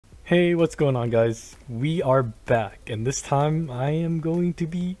Hey, what's going on, guys? We are back, and this time I am going to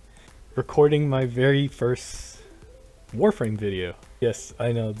be recording my very first Warframe video. Yes,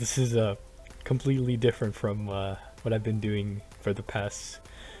 I know, this is completely different from what I've been doing for the past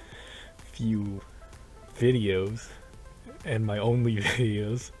few videos, and my only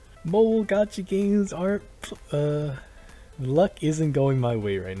videos. Mobile gacha games aren't, luck isn't going my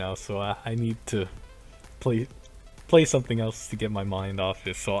way right now, so I need to play something else to get my mind off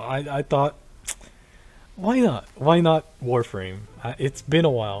this. So I thought, why not? Why not Warframe? It's been a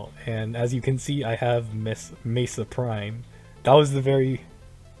while, and as you can see, I have Mesa Prime. That was the very...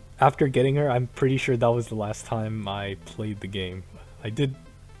 After getting her, I'm pretty sure that was the last time I played the game. I did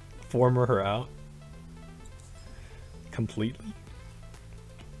former her out completely.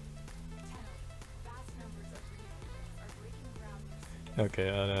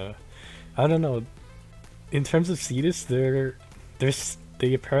 Okay, I don't know. In terms of Cetus,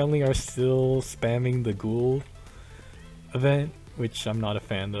 they apparently are still spamming the ghoul event, which I'm not a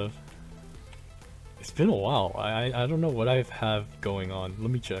fan of. It's been a while. I don't know what I have going on. Let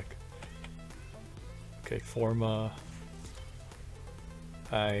me check. Okay, Forma.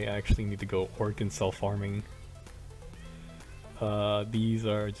 I actually need to go orc and cell farming. These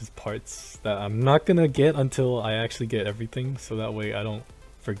are just parts that I'm not gonna get until I actually get everything, so that way I don't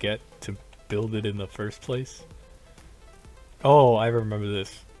forget to build it in the first place. Oh, I remember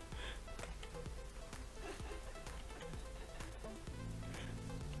this.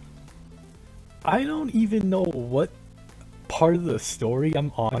 I don't even know what part of the story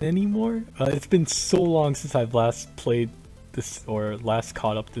I'm on anymore. It's been so long since I've last played this, or last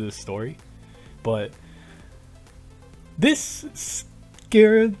caught up to the story, but this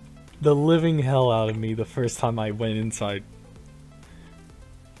scared the living hell out of me the first time I went inside.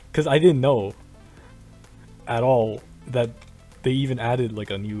 Because I didn't know at all that they even added like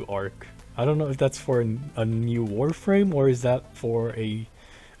a new arc. I don't know if that's for a new Warframe, or is that for a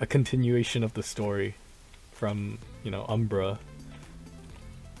continuation of the story from, you know, Umbra.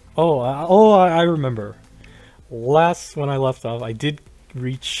 I remember. When I left off, I did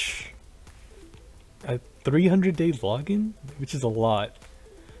reach a 300-day login, which is a lot,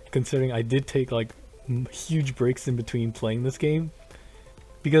 considering I did take like huge breaks in between playing this game.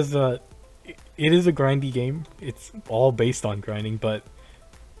 Because it is a grindy game. It's all based on grinding, but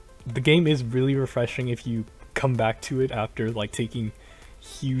the game is really refreshing if you come back to it after like taking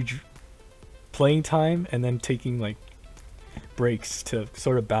huge playing time and then taking like breaks to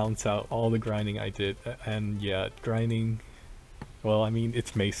sort of balance out all the grinding I did. And yeah, grinding, well, I mean,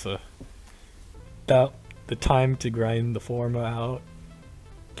 it's Mesa. The time to grind the Forma out,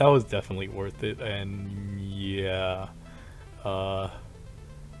 that was definitely worth it. And yeah,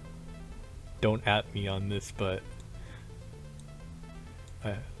 don't at me on this, but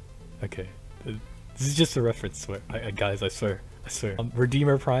okay, this is just a reference. Swear, guys, I swear.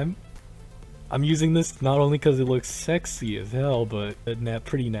 Redeemer Prime. I'm using this not only because it looks sexy as hell, but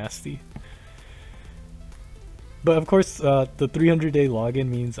pretty nasty. But of course, the 300-day login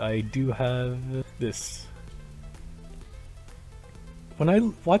means I do have this. When I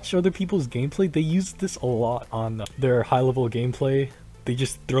watch other people's gameplay, they use this a lot on their high-level gameplay. They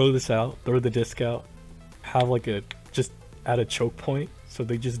just throw this out, throw the disc out, have like just at a choke point, so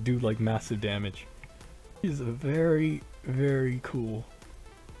they just do like massive damage. It is very, very cool.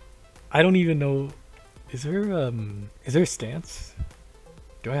 I don't even know, is there a stance?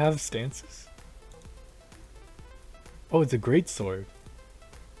 Do I have stances? Oh, it's a great sword.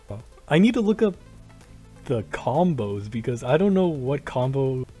 I need to look up the combos because I don't know what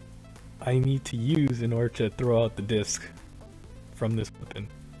combo I need to use in order to throw out the disc from this weapon.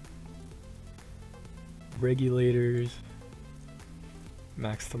 Regulators,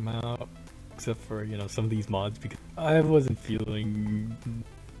 max them out, except for, you know, some of these mods, because I wasn't feeling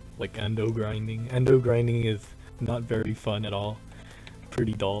like endo grinding. Endo grinding is not very fun at all,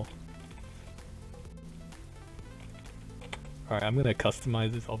 pretty dull. Alright, I'm gonna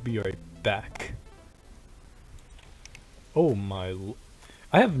customize this, I'll be right back. Oh my,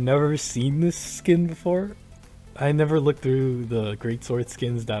 I have never seen this skin before. I never looked through the greatsword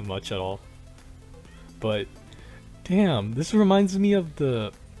skins that much at all, but damn, this reminds me of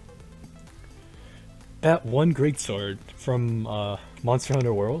that one greatsword from Monster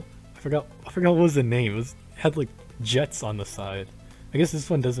Hunter World. I forgot what was the name. It had like jets on the side. I guess this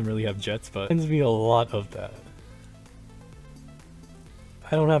one doesn't really have jets, but it reminds me a lot of that.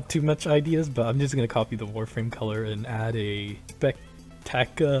 I don't have too much ideas, but I'm just gonna copy the Warframe color and add a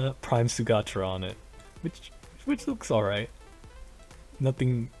Spectaca Prime Sugatra on it, which looks alright.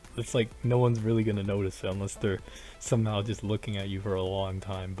 Nothing it's like no one's really gonna notice it unless they're somehow just looking at you for a long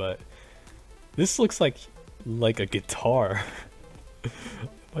time. But this looks like a guitar. Am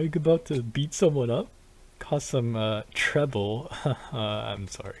I about to beat someone up? Cause some treble. I'm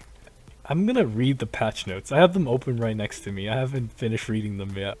sorry. I'm gonna read the patch notes. I have them open right next to me. I haven't finished reading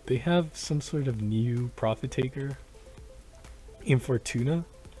them yet. They have some sort of new profit taker.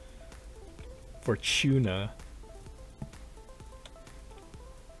 Fortuna,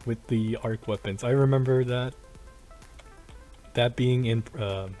 with the arc weapons. I remember that being in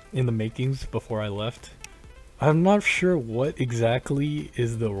the makings before I left. I'm not sure what exactly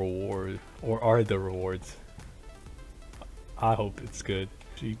is the reward, or are the rewards. I hope it's good.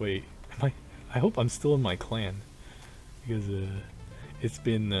 Gee, wait, I hope I'm still in my clan, because it's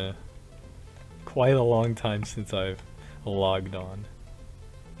been quite a long time since I've logged on.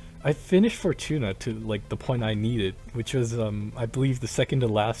 I finished Fortuna to like the point I needed, which was I believe the second to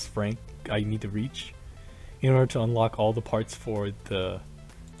last rank I need to reach in order to unlock all the parts for the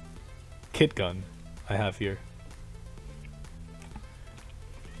kit gun I have here.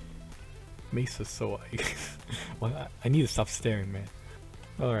 Mesa so well, I need to stop staring, man.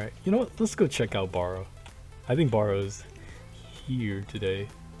 Alright, you know what? Let's go check out Borrow. I think Borrow's here today.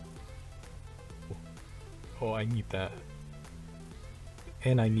 Oh, I need that.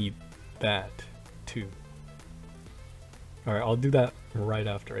 And I need that too. Alright, I'll do that right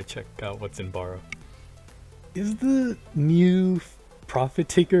after I check out what's in Borrow. Is the new Profit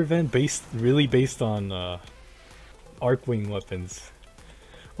Taker event really based on Arcwing weapons?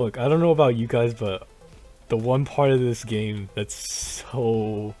 Look, I don't know about you guys, but the one part of this game that's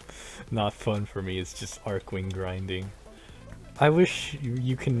so not fun for me is just Arcwing grinding. I wish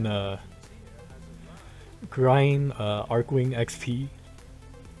you can grind Arcwing XP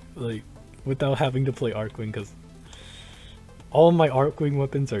like without having to play Arcwing, because all of my Arcwing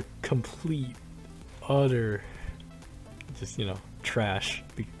weapons are complete, utter, just, you know, trash.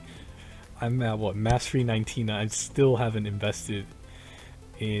 I'm at what, Mastery 19, I still haven't invested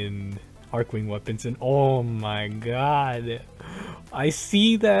in Arcwing weapons, and oh my god, I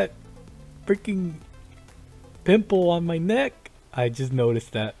see that freaking pimple on my neck. I just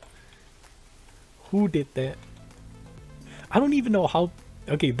noticed that. Who did that? I don't even know how.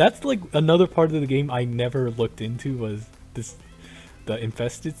 Okay, that's like another part of the game I never looked into, was the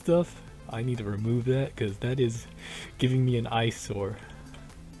infested stuff. I need to remove that because that is giving me an eyesore.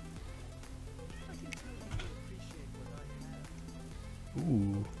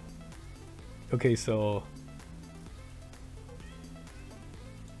 Ooh. Okay, so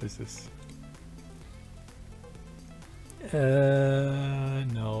what is this?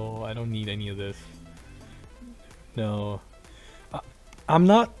 No, I don't need any of this. No. I'm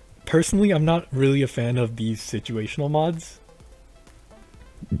not really a fan of these situational mods,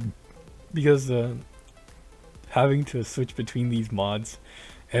 because having to switch between these mods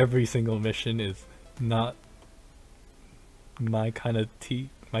every single mission is not my kind of tea,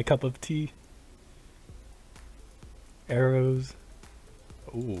 my cup of tea. Arrows.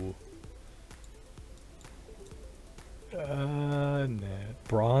 Ooh. Nah.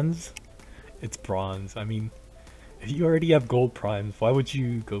 Bronze? It's bronze. I mean, if you already have gold primes, why would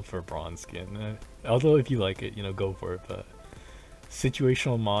you go for a bronze skin? Although if you like it, you know, go for it, but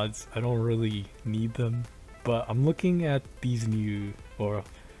situational mods, I don't really need them. But I'm looking at these new, or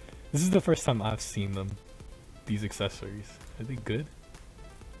this is the first time I've seen them, these accessories. Are they good?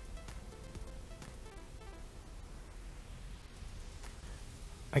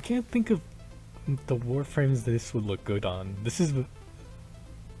 I can't think of the Warframes this would look good on. This is a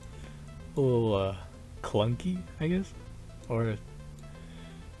little clunky, I guess, or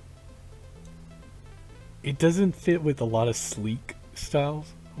it doesn't fit with a lot of sleek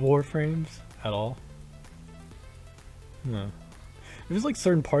styles Warframes at all. No. There's like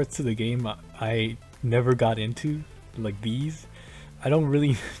certain parts of the game I never got into, like these. I don't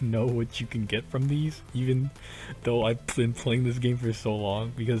really know what you can get from these, even though I've been playing this game for so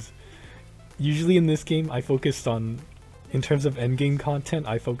long, because usually in this game I focused on, in terms of endgame content,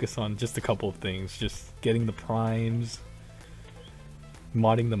 I focus on just a couple of things. Just getting the primes,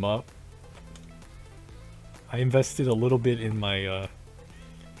 modding them up. I invested a little bit in my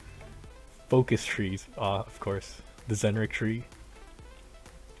focus trees, of course, the Zenric tree.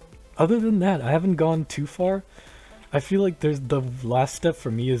 Other than that, I haven't gone too far. I feel like the last step for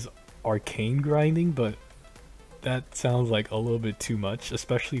me is arcane grinding, but that sounds like a little bit too much,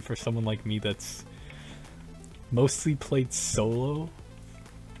 especially for someone like me that's mostly played solo.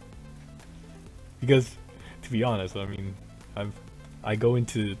 Because, to be honest, I mean, I go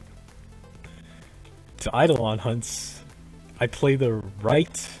into Eidolon hunts. I play the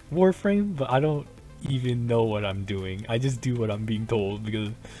right Warframe, but I don't even know what I'm doing. I just do what I'm being told because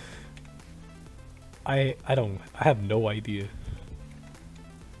I have no idea.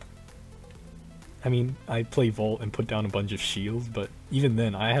 I mean, I play Vault and put down a bunch of shields, but even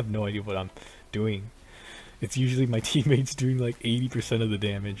then, I have no idea what I'm doing. It's usually my teammates doing like 80% of the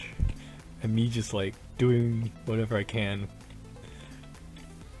damage, and me just like doing whatever I can.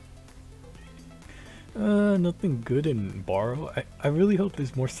 Nothing good in Borrow. I really hope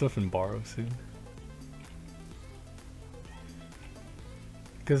there's more stuff in Borrow soon.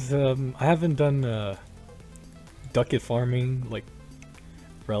 Because I haven't done ducat farming, like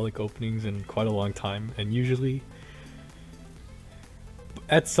relic openings, in quite a long time, and usually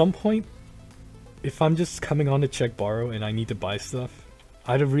at some point, if I'm just coming on to check Borrow and I need to buy stuff,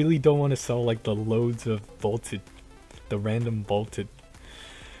 I really don't want to sell like the loads of vaulted, the random vaulted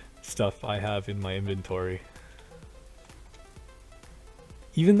stuff I have in my inventory.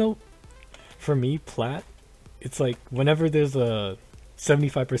 Even though, for me, plat, it's like whenever there's a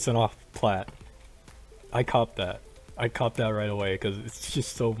 75% off plat, I cop that. I cop that right away because it's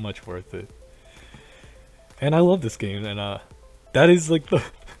just so much worth it. And I love this game, and that is like the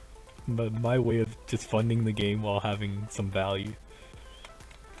my way of just funding the game while having some value.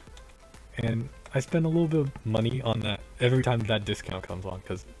 And I spend a little bit of money on that every time that discount comes on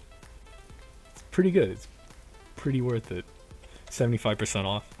because it's pretty good. It's pretty worth it. 75%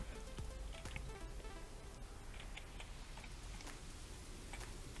 off.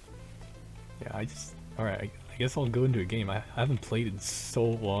 Yeah, alright, I guess I'll go into a game. I haven't played in so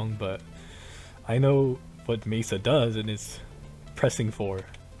long, but I know what Mesa does, and it's pressing 4.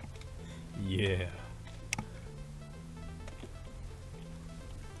 Yeah.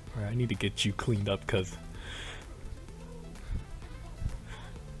 Alright, I need to get you cleaned up, cause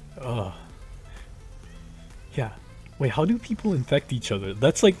yeah. Wait, how do people infect each other?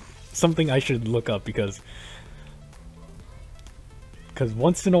 That's like something I should look up because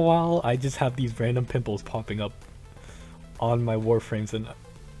once in a while I just have these random pimples popping up on my Warframes,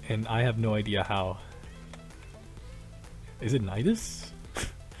 and I have no idea how. Is it Nidus?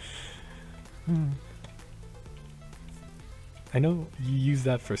 I know you use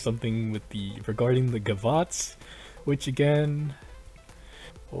that for something with regarding the Gavots, which again,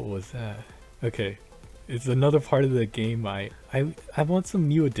 what was that? Okay, it's another part of the game I want some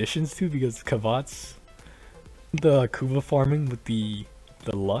new additions to, because Gavots, the Kuva farming with the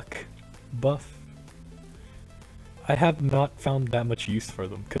luck buff, I have not found that much use for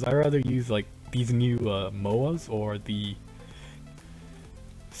them, because I rather use like these new MOAs or the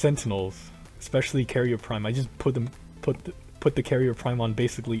Sentinels, especially Carrier Prime. I just put the Carrier Prime on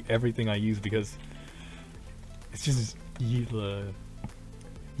basically everything I use because it's just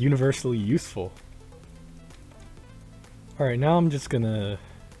universally useful. Alright, now I'm gonna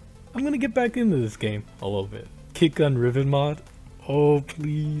get back into this game a little bit. Kick Gun Rivet mod. Oh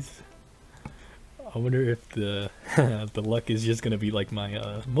please. I wonder if the the luck is just gonna be like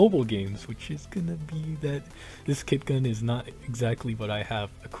my mobile games, which is gonna be that this kit gun is not exactly what I have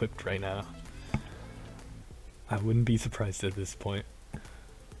equipped right now. I wouldn't be surprised at this point.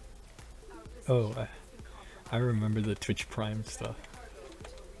 Oh, I remember the Twitch Prime stuff.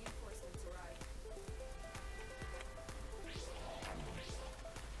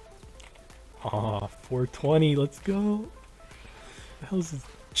 Aw, 420, let's go. The hell's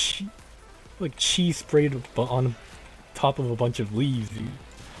this like cheese sprayed on top of a bunch of leaves, dude.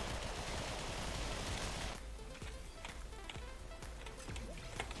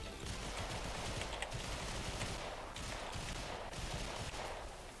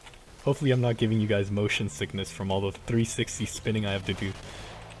 Hopefully I'm not giving you guys motion sickness from all the 360 spinning I have to do.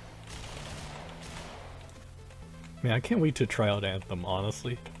 Man, I can't wait to try out Anthem,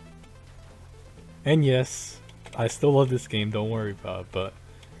 honestly. And yes, I still love this game, don't worry about it, but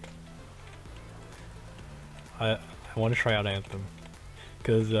I want to try out Anthem.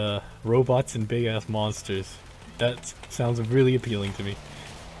 Because robots and big ass monsters, that sounds really appealing to me.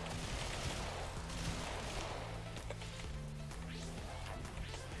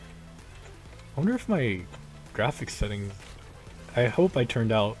 I wonder if my graphics settings, I hope I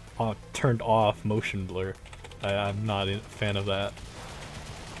turned off motion blur. I'm not a fan of that.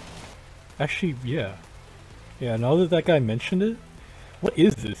 Actually, yeah. Yeah, now that guy mentioned it, what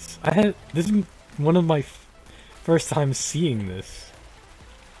is this? This is one of my first times seeing this.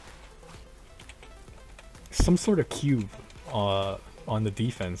 Some sort of cube on the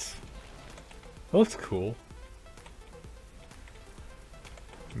defense. That looks cool.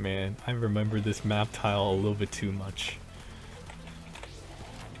 Man, I remember this map tile a little bit too much.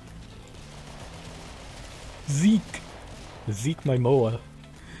 Zeke! Zeke my Moa.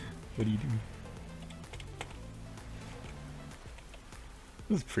 What do you do?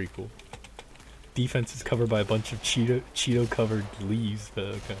 This is pretty cool. Defense is covered by a bunch of Cheeto covered leaves, but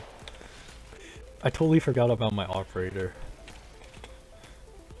okay. I totally forgot about my operator.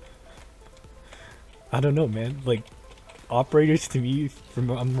 I don't know, man. Like, operators to me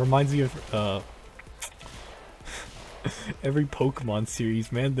reminds me of every Pokemon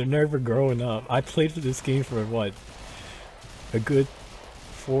series, man. They're never growing up. I played this game for what, a good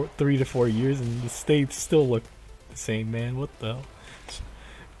 3 to 4 years, and the states still look the same, man. What the hell?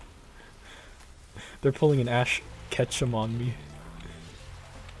 They're pulling an Ash Ketchum on me.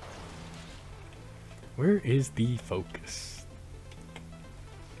 Where is the focus?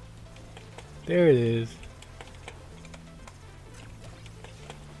 There it is.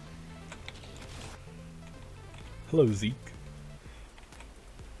 Hello, Zeke.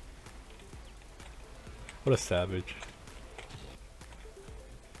 What a savage.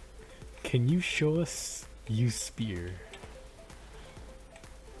 Can you show us use spear?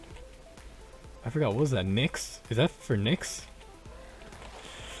 I forgot, what was that, Nyx? Is that for Nyx?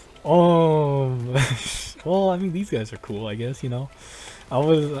 Oh, well, I mean, these guys are cool, I guess, you know? I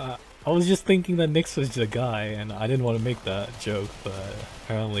was just thinking that Nyx was just a guy, and I didn't want to make that joke, but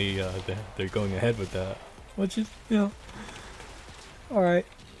apparently they're going ahead with that. Which is, you know, alright.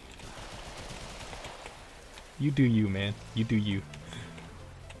 You do you, man. You do you.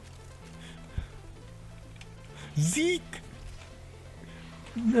 Zeke!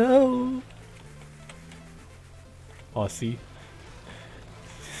 No! Oh, see?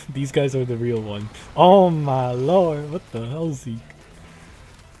 These guys are the real one. Oh my lord, what the hell, Zeke?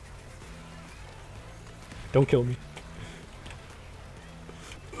 Don't kill me.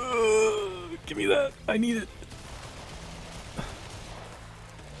 Give me that. I need it.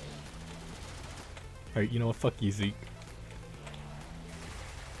 Alright, you know what? Fuck you, Zeke.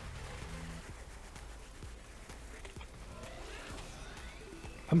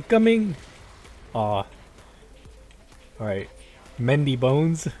 I'm coming! Aw. Alright. Mendy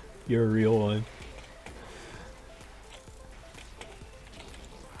Bones, you're a real one.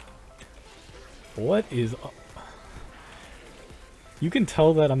 What is up? You can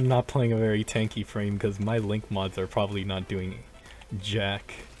tell that I'm not playing a very tanky frame because my link mods are probably not doing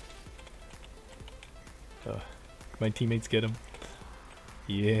jack. My teammates get him.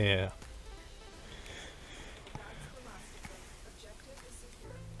 Yeah.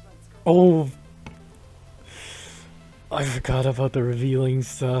 Oh! I forgot about the revealing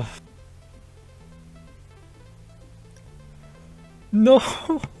stuff. No!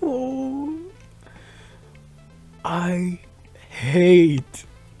 I hate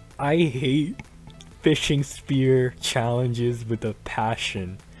fishing spear challenges with a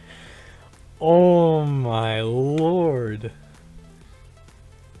passion. Oh my lord.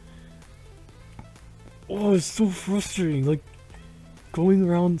 Oh, it's so frustrating, like going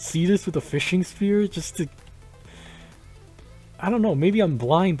around Cetus with a fishing spear just to... I don't know, maybe I'm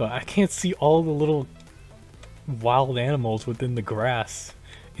blind, but I can't see all the little wild animals within the grass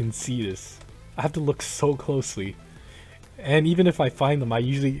in Cetus. I have to look so closely. And even if I find them, they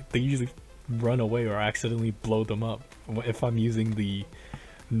usually run away or accidentally blow them up if I'm using the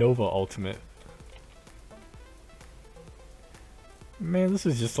Nova ultimate. Man, this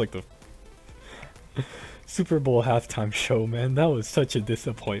is just like the Super Bowl halftime show, man. That was such a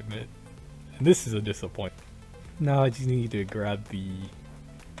disappointment. And this is a disappointment. Now I just need to grab the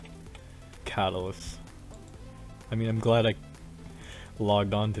catalyst. I mean, I'm glad I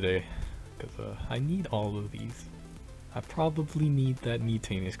logged on today, because I need all of these. I probably need that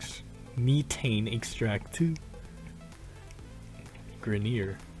methane extract too.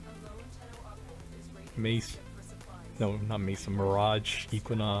 Grenier. Mace. No, not Mace, a Mirage,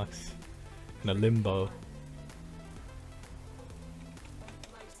 Equinox, and a Limbo.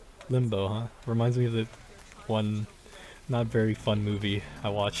 Limbo, huh? Reminds me of the one not very fun movie I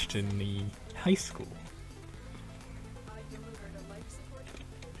watched in the high school.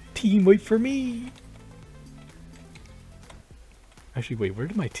 Team, wait for me! Actually, wait, where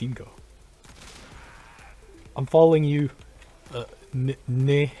did my team go? I'm following you,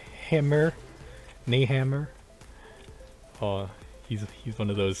 Nayhammer. Oh, he's one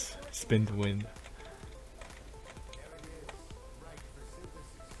of those spin to win.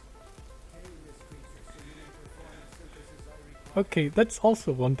 Okay, that's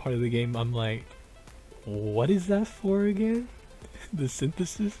also one part of the game I'm like, what is that for again? The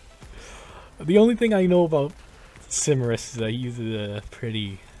synthesis? The only thing I know about Cimerus is that he's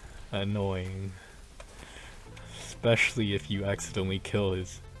pretty annoying. Especially if you accidentally kill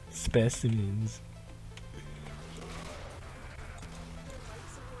his specimens.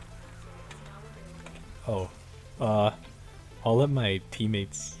 Oh, uh, I'll let my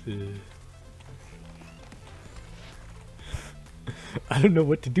teammates. I don't know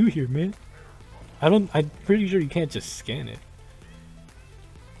what to do here, man. I'm pretty sure you can't just scan it.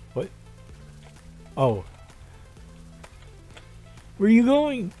 What? Oh. Where are you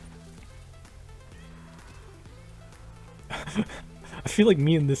going? I feel like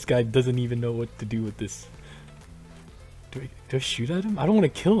me and this guy doesn't even know what to do with this. Do I shoot at him? I don't want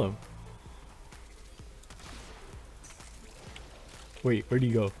to kill him. Wait, where'd he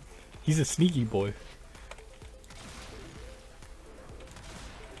go? He's a sneaky boy.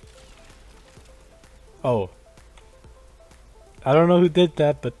 Oh. I don't know who did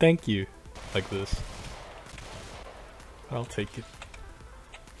that, but thank you. Like this. I'll take it.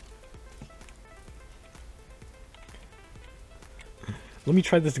 Let me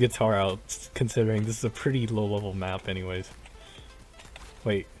try this guitar out, considering this is a pretty low level map anyways.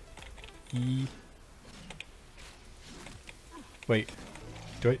 Wait. Wait.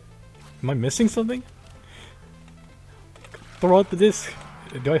 Am I missing something? Throw out the disc.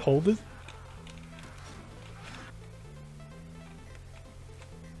 Do I hold it?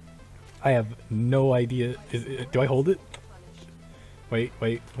 I have no idea. Do I hold it? Wait.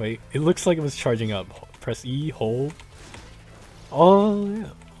 It looks like it was charging up. Press E, hold. Oh, yeah.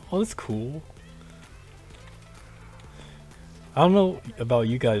 Oh, that's cool. I don't know about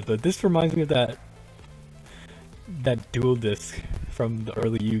you guys, but this reminds me of that dual disc from the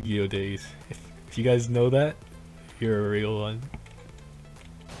early Yu-Gi-Oh days. If you guys know that, you're a real one.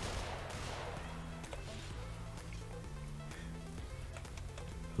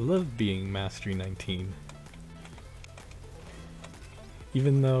 I love being Mastery 19.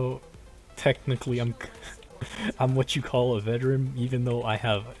 Even though technically I'm what you call a veteran, even though I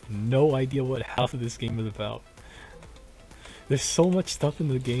have no idea what half of this game is about. There's so much stuff in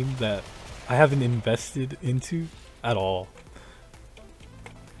the game that I haven't invested into at all.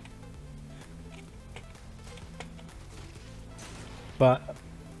 But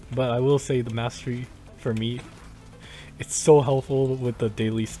I will say the mastery, for me, it's so helpful with the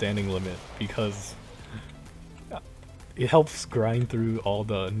daily standing limit because it helps grind through all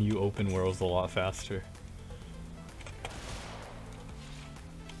the new open worlds a lot faster.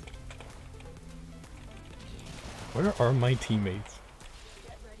 Where are my teammates?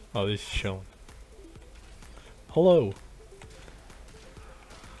 Oh, this is shown. Hello.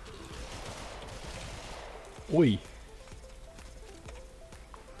 Oi.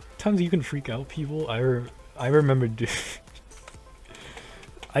 Times you can freak out people. I remember.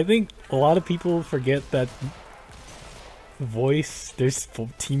 I think a lot of people forget that there's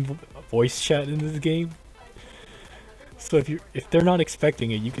team voice chat in this game. So if they're not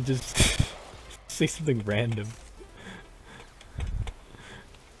expecting it, you can just say something random.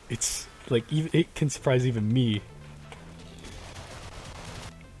 It's like it can surprise even me.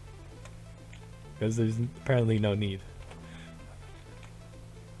 Because there's apparently no need.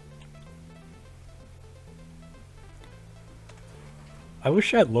 I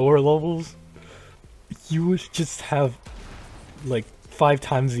wish at lower levels you would just have like 5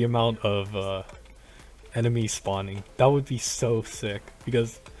 times the amount of enemies spawning. That would be so sick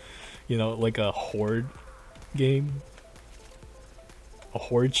because, you know, like a horde game, a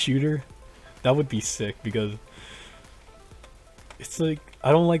horde shooter, that would be sick because it's like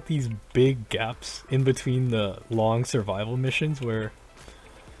I don't like these big gaps in between the long survival missions where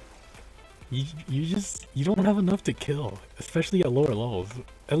you don't have enough to kill, especially at lower levels.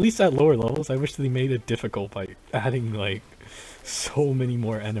 At least at lower levels, I wish they made it difficult by adding like so many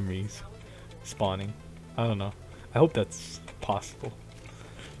more enemies spawning. I don't know. I hope that's possible.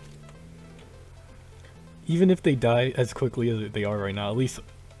 Even if they die as quickly as they are right now, at least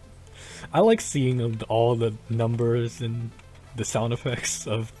I like seeing all the numbers and the sound effects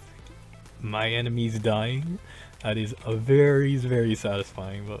of my enemies dying. That is a very, very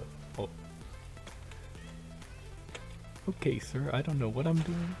satisfying, but oh. Okay, sir, I don't know what I'm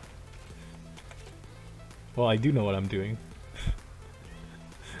doing. Well, I do know what I'm doing.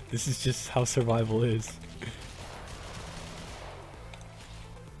 This is just how survival is.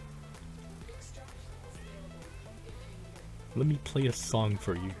 Let me play a song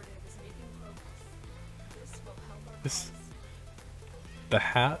for you. The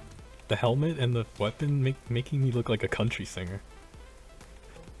hat, the helmet, and the weapon making me look like a country singer.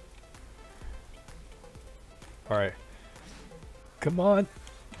 Alright. Come on!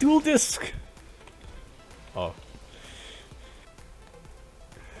 Dual disc! Oh.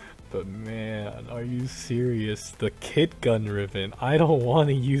 But man, are you serious? The kit gun ribbon. I don't want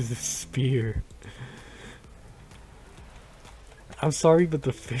to use the spear. I'm sorry, but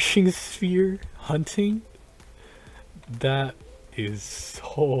the fishing sphere hunting, that is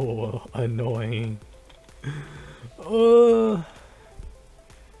so annoying.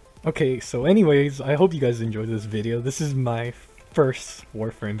 Okay, so anyways, I hope you guys enjoyed this video. This is my first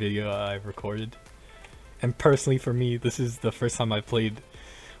Warframe video I've recorded. And personally for me, this is the first time I played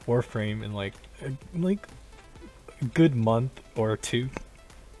Warframe in like a good month or two.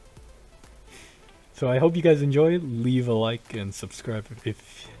 So I hope you guys enjoy. Leave a like and subscribe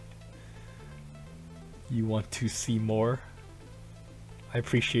if you want to see more. I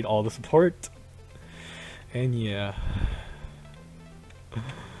appreciate all the support. And yeah.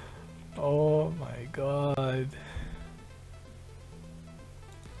 Oh my god.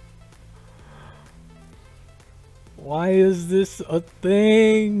 Why is this a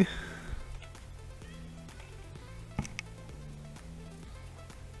thing?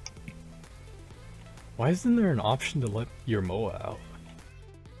 Why isn't there an option to let your MOA out?